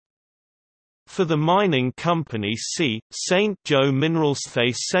For the mining company see, St. Joe Minerals.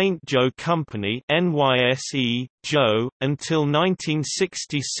 The St. Joe Company NYSE, Joe, until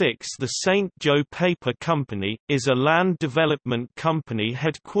 1966 the St. Joe Paper Company, is a land development company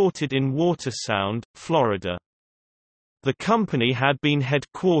headquartered in Watersound, Florida. The company had been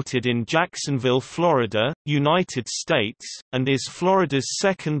headquartered in Jacksonville, Florida, United States, and is Florida's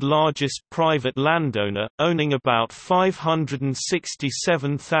second-largest private landowner, owning about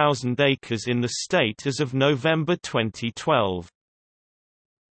 567,000 acres in the state as of November 2012.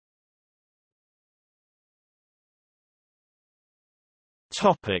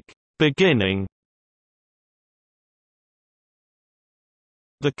 Beginning.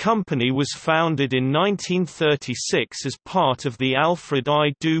 The company was founded in 1936 as part of the Alfred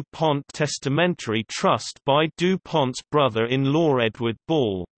I. DuPont Testamentary Trust by DuPont's brother-in-law Edward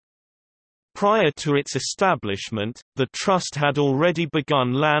Ball. Prior to its establishment, the trust had already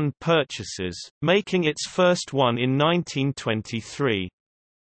begun land purchases, making its first one in 1923.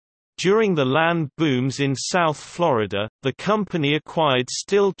 During the land booms in South Florida, the company acquired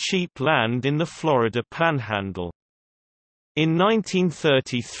still cheap land in the Florida Panhandle. In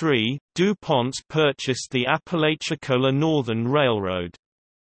 1933, DuPont purchased the Apalachicola Northern Railroad.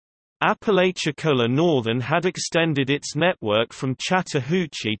 Apalachicola Northern had extended its network from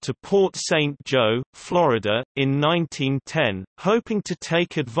Chattahoochee to Port St. Joe, Florida, in 1910, hoping to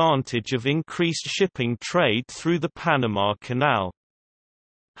take advantage of increased shipping trade through the Panama Canal.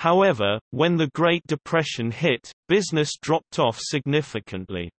 However, when the Great Depression hit, business dropped off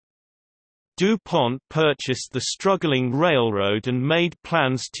significantly. DuPont purchased the struggling railroad and made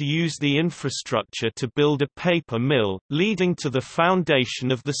plans to use the infrastructure to build a paper mill, leading to the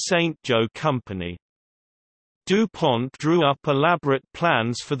foundation of the St. Joe Company. DuPont drew up elaborate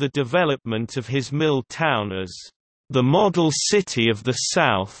plans for the development of his mill town as the model city of the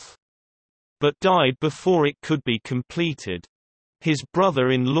South, but died before it could be completed. His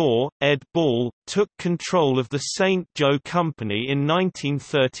brother-in-law, Ed Ball, took control of the St. Joe Company in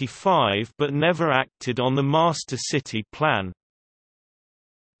 1935 but never acted on the master city plan.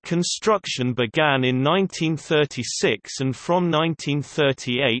 Construction began in 1936 and from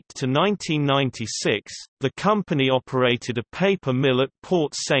 1938 to 1996, the company operated a paper mill at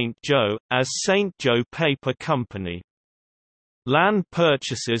Port St. Joe, as St. Joe Paper Company. Land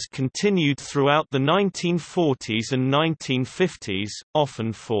purchases continued throughout the 1940s and 1950s,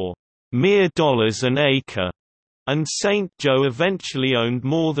 often for mere dollars an acre, and St. Joe eventually owned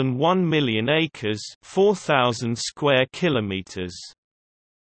more than 1 million acres, 4,000 square kilometers.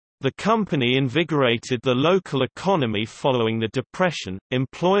 The company invigorated the local economy following the Depression,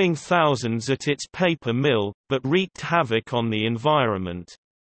 employing thousands at its paper mill, but wreaked havoc on the environment.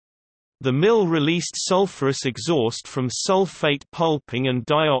 The mill released sulfurous exhaust from sulfate pulping and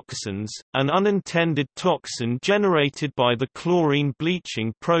dioxins, an unintended toxin generated by the chlorine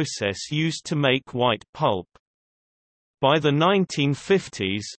bleaching process used to make white pulp. By the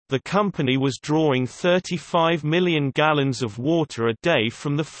 1950s, the company was drawing 35 million gallons of water a day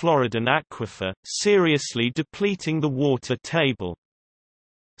from the Floridan aquifer, seriously depleting the water table.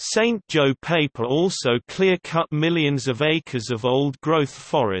 St. Joe Paper also clear-cut millions of acres of old-growth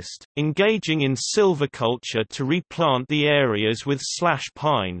forest, engaging in silviculture to replant the areas with slash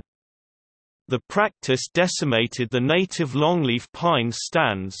pine. The practice decimated the native longleaf pine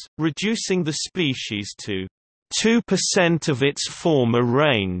stands, reducing the species to 2% of its former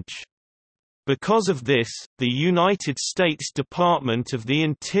range. Because of this, the United States Department of the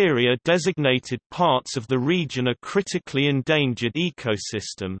Interior designated parts of the region a critically endangered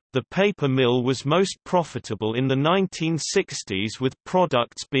ecosystem. The paper mill was most profitable in the 1960s, with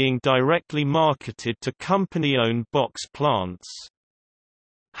products being directly marketed to company-owned box plants.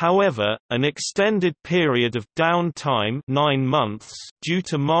 However, an extended period of downtime, 9 months, due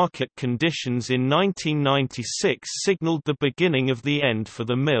to market conditions in 1996 signaled the beginning of the end for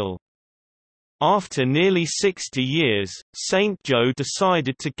the mill. After nearly 60 years, St. Joe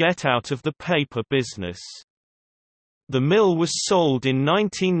decided to get out of the paper business. The mill was sold in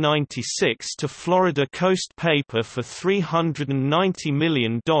 1996 to Florida Coast Paper for $390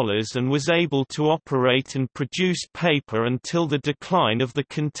 million and was able to operate and produce paper until the decline of the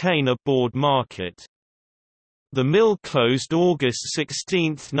container board market. The mill closed August 16,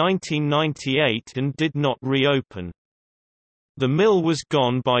 1998 and did not reopen. The mill was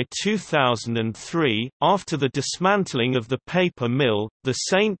gone by 2003. After the dismantling of the paper mill, the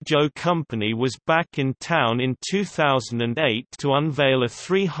St. Joe Company was back in town in 2008 to unveil a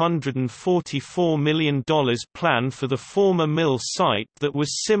 $344 million plan for the former mill site that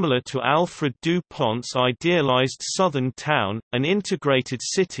was similar to Alfred DuPont's idealized southern town, an integrated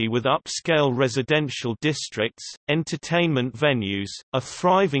city with upscale residential districts, entertainment venues, a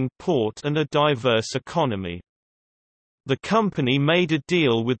thriving port and a diverse economy. The company made a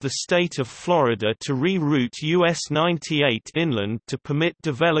deal with the state of Florida to reroute US 98 inland to permit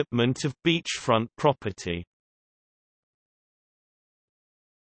development of beachfront property.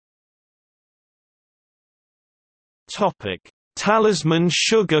 Talisman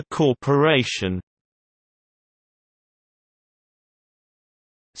Sugar Corporation.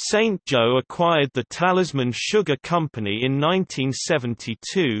 St. Joe acquired the Talisman Sugar Company in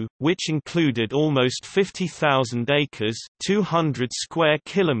 1972, which included almost 50,000 acres (200 square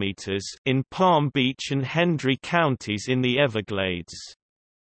kilometers) in Palm Beach and Hendry counties in the Everglades.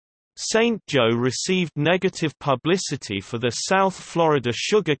 St. Joe received negative publicity for their South Florida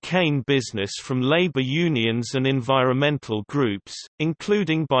sugar cane business from labor unions and environmental groups,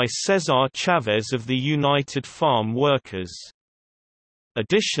 including by Cesar Chavez of the United Farm Workers.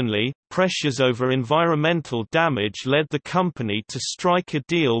 Additionally, pressures over environmental damage led the company to strike a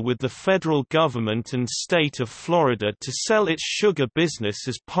deal with the federal government and state of Florida to sell its sugar business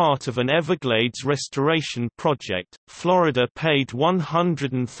as part of an Everglades restoration project. Florida paid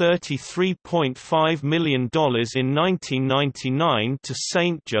 $133.5 million in 1999 to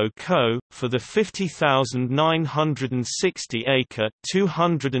St. Joe Co. for the 50,960-acre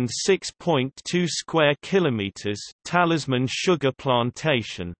 (206.2 square kilometers) Talisman sugar plantation.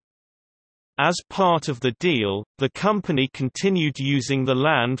 As part of the deal, the company continued using the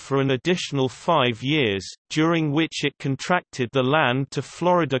land for an additional 5 years, during which it contracted the land to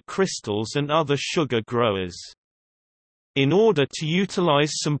Florida Crystals and other sugar growers. In order to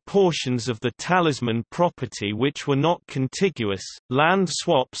utilize some portions of the Talisman property which were not contiguous, land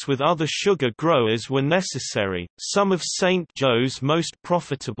swaps with other sugar growers were necessary. Some of St. Joe's most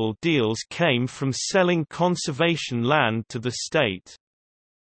profitable deals came from selling conservation land to the state.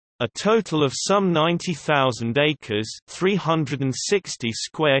 A total of some 90,000 acres (360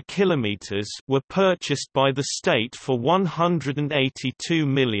 square kilometers) were purchased by the state for $182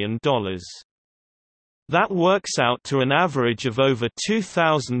 million. That works out to an average of over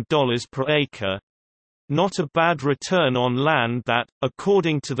 $2,000 per acre. Not a bad return on land that,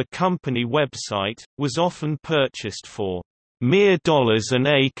 according to the company website, was often purchased for mere dollars an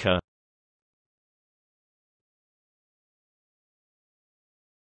acre.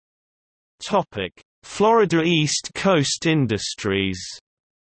 Florida East Coast Industries.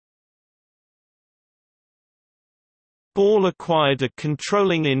 Ball acquired a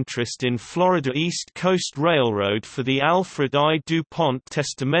controlling interest in Florida East Coast Railroad for the Alfred I. DuPont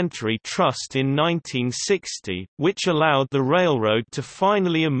Testamentary Trust in 1960, which allowed the railroad to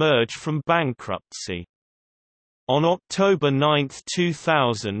finally emerge from bankruptcy. On October 9,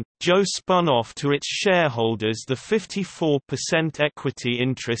 2000, Joe spun off to its shareholders the 54% equity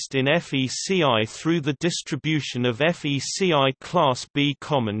interest in FECI through the distribution of FECI Class B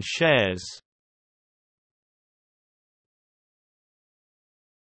common shares.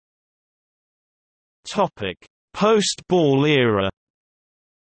 Post-Ball era.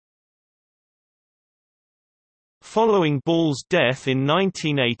 Following Ball's death in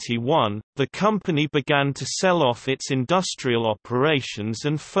 1981, the company began to sell off its industrial operations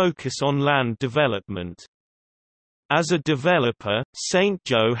and focus on land development. As a developer, St.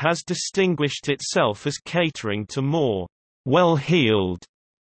 Joe has distinguished itself as catering to more well-heeled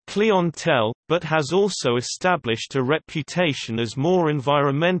clientele, but has also established a reputation as more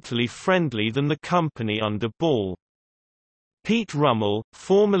environmentally friendly than the company under Ball. Pete Rummel,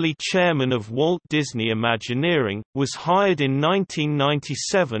 formerly chairman of Walt Disney Imagineering, was hired in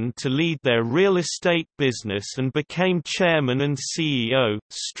 1997 to lead their real estate business and became chairman and CEO.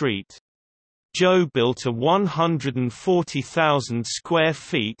 St. Joe built a 140,000 square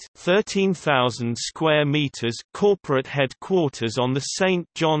feet (13,000 square meters) corporate headquarters on the St.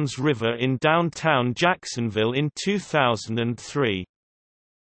 Johns River in downtown Jacksonville in 2003.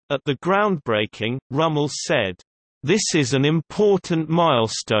 At the groundbreaking, Rummel said, "This is an important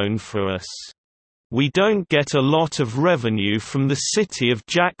milestone for us. We don't get a lot of revenue from the city of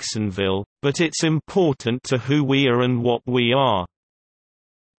Jacksonville, but it's important to who we are and what we are."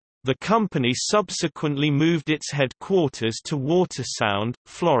 The company subsequently moved its headquarters to Watersound,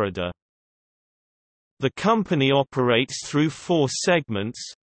 Florida. The company operates through 4 segments: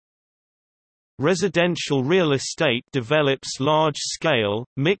 Residential real estate develops large-scale,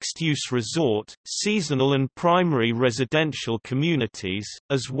 mixed-use resort, seasonal and primary residential communities,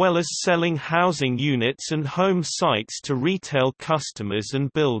 as well as selling housing units and home sites to retail customers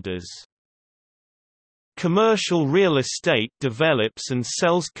and builders. Commercial real estate develops and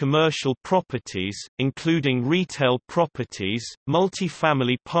sells commercial properties, including retail properties,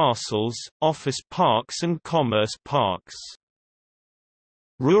 multifamily parcels, office parks and commerce parks.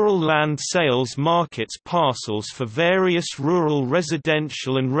 Rural land sales markets parcels for various rural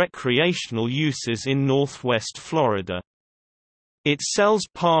residential and recreational uses in northwest Florida. It sells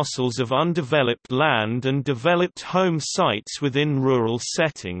parcels of undeveloped land and developed home sites within rural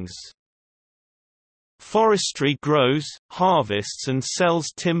settings. Forestry grows, harvests and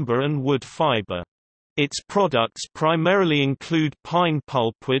sells timber and wood fiber. Its products primarily include pine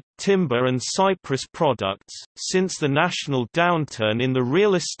pulpwood, timber and cypress products. Since the national downturn in the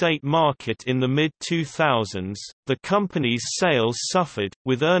real estate market in the mid-2000s, the company's sales suffered,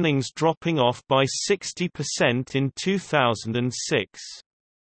 with earnings dropping off by 60% in 2006.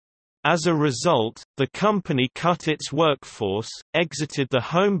 As a result, the company cut its workforce, exited the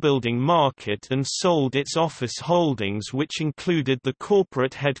homebuilding market and sold its office holdings, which included the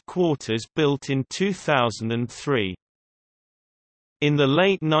corporate headquarters built in 2003. In the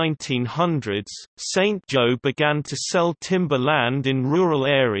late 1900s, St. Joe began to sell timber land in rural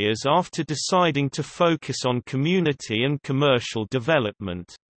areas after deciding to focus on community and commercial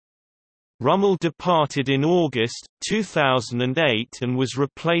development. Rummel departed in August 2008 and was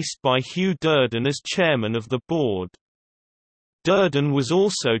replaced by Hugh Durden as chairman of the board. Durden was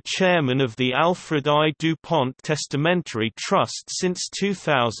also chairman of the Alfred I. DuPont Testamentary Trust since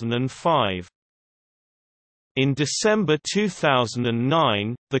 2005. In December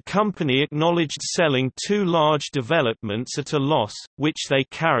 2009, the company acknowledged selling two large developments at a loss, which they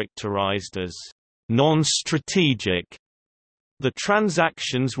characterized as non-strategic. The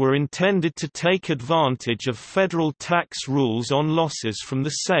transactions were intended to take advantage of federal tax rules on losses from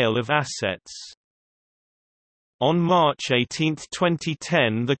the sale of assets. On March 18,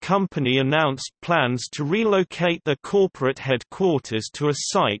 2010, the company announced plans to relocate their corporate headquarters to a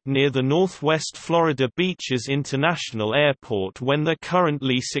site near the Northwest Florida Beaches International Airport when their current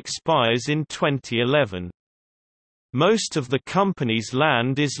lease expires in 2011. Most of the company's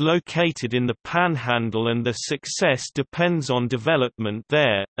land is located in the Panhandle and their success depends on development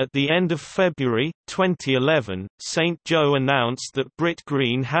there. At the end of February 2011, St. Joe announced that Britt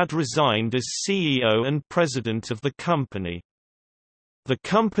Green had resigned as CEO and president of the company. The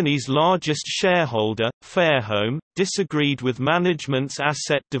company's largest shareholder, Fairhome, disagreed with management's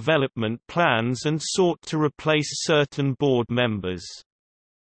asset development plans and sought to replace certain board members.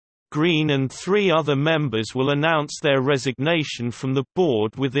 Green and three other members will announce their resignation from the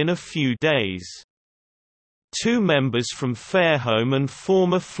board within a few days. Two members from Fairhome and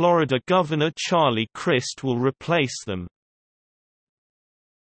former Florida Governor Charlie Crist will replace them.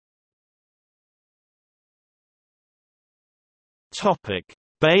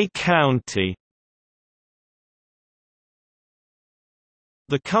 Bay County.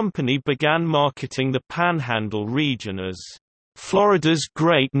 The company began marketing the Panhandle region as Florida's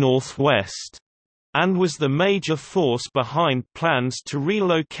Great Northwest, and was the major force behind plans to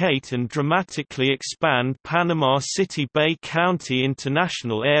relocate and dramatically expand Panama City Bay County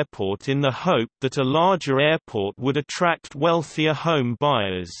International Airport in the hope that a larger airport would attract wealthier home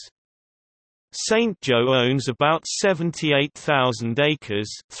buyers. St. Joe owns about 78,000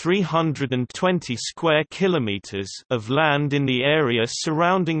 acres (320 square kilometers) of land in the area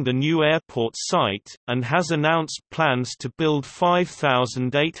surrounding the new airport site, and has announced plans to build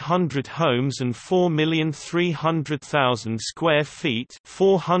 5,800 homes and 4,300,000 square feet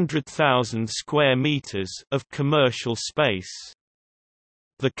 (400,000 square meters) of commercial space.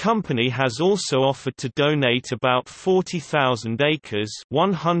 The company has also offered to donate about 40,000 acres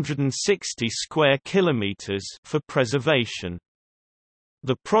 (160 square kilometers) for preservation.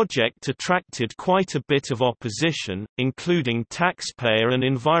 The project attracted quite a bit of opposition, including taxpayer and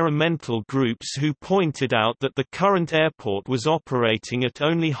environmental groups who pointed out that the current airport was operating at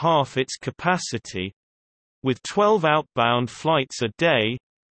only half its capacity, with 12 outbound flights a day,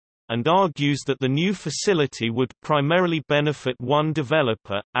 and argues that the new facility would primarily benefit one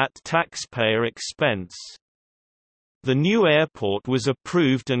developer, at taxpayer expense. The new airport was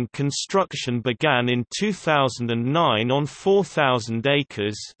approved and construction began in 2009 on 4,000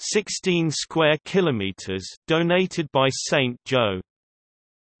 acres (16 square kilometers) donated by St. Joe.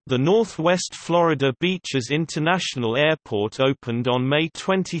 The Northwest Florida Beaches International Airport opened on May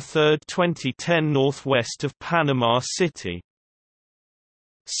 23, 2010 northwest of Panama City.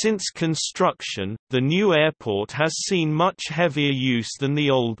 Since construction, the new airport has seen much heavier use than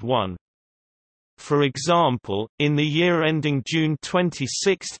the old one. For example, in the year ending June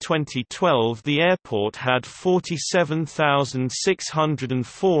 26, 2012, the airport had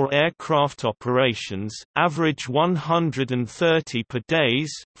 47,604 aircraft operations, average 130 per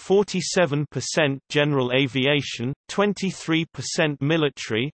days, 47% general aviation, 23%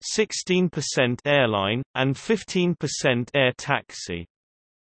 military, 16% airline, and 15% air taxi.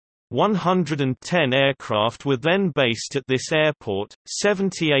 110 aircraft were then based at this airport,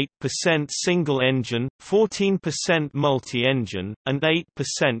 78% single-engine, 14% multi-engine, and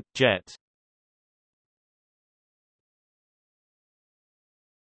 8% jet.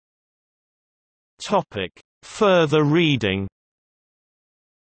 Further reading.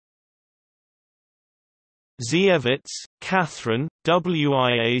 Zievitz, Catherine,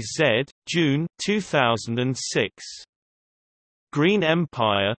 WIAZ, June 2006. Green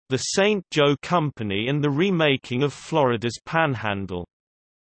Empire, The St. Joe Company and the Remaking of Florida's Panhandle.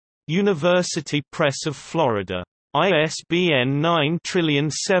 University Press of Florida. ISBN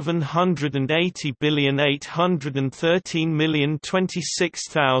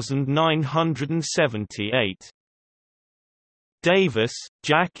 9780813026978. Davis,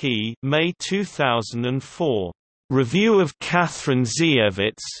 Jack E. May 2004. Review of Catherine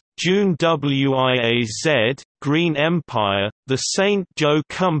Zievitz, June WIAZ, Green Empire, The St. Joe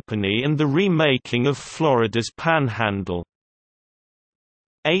Company and the Remaking of Florida's Panhandle.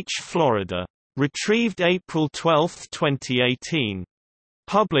 H. Florida. Retrieved April 12, 2018.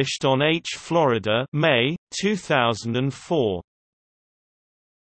 Published on H. Florida, May, 2004.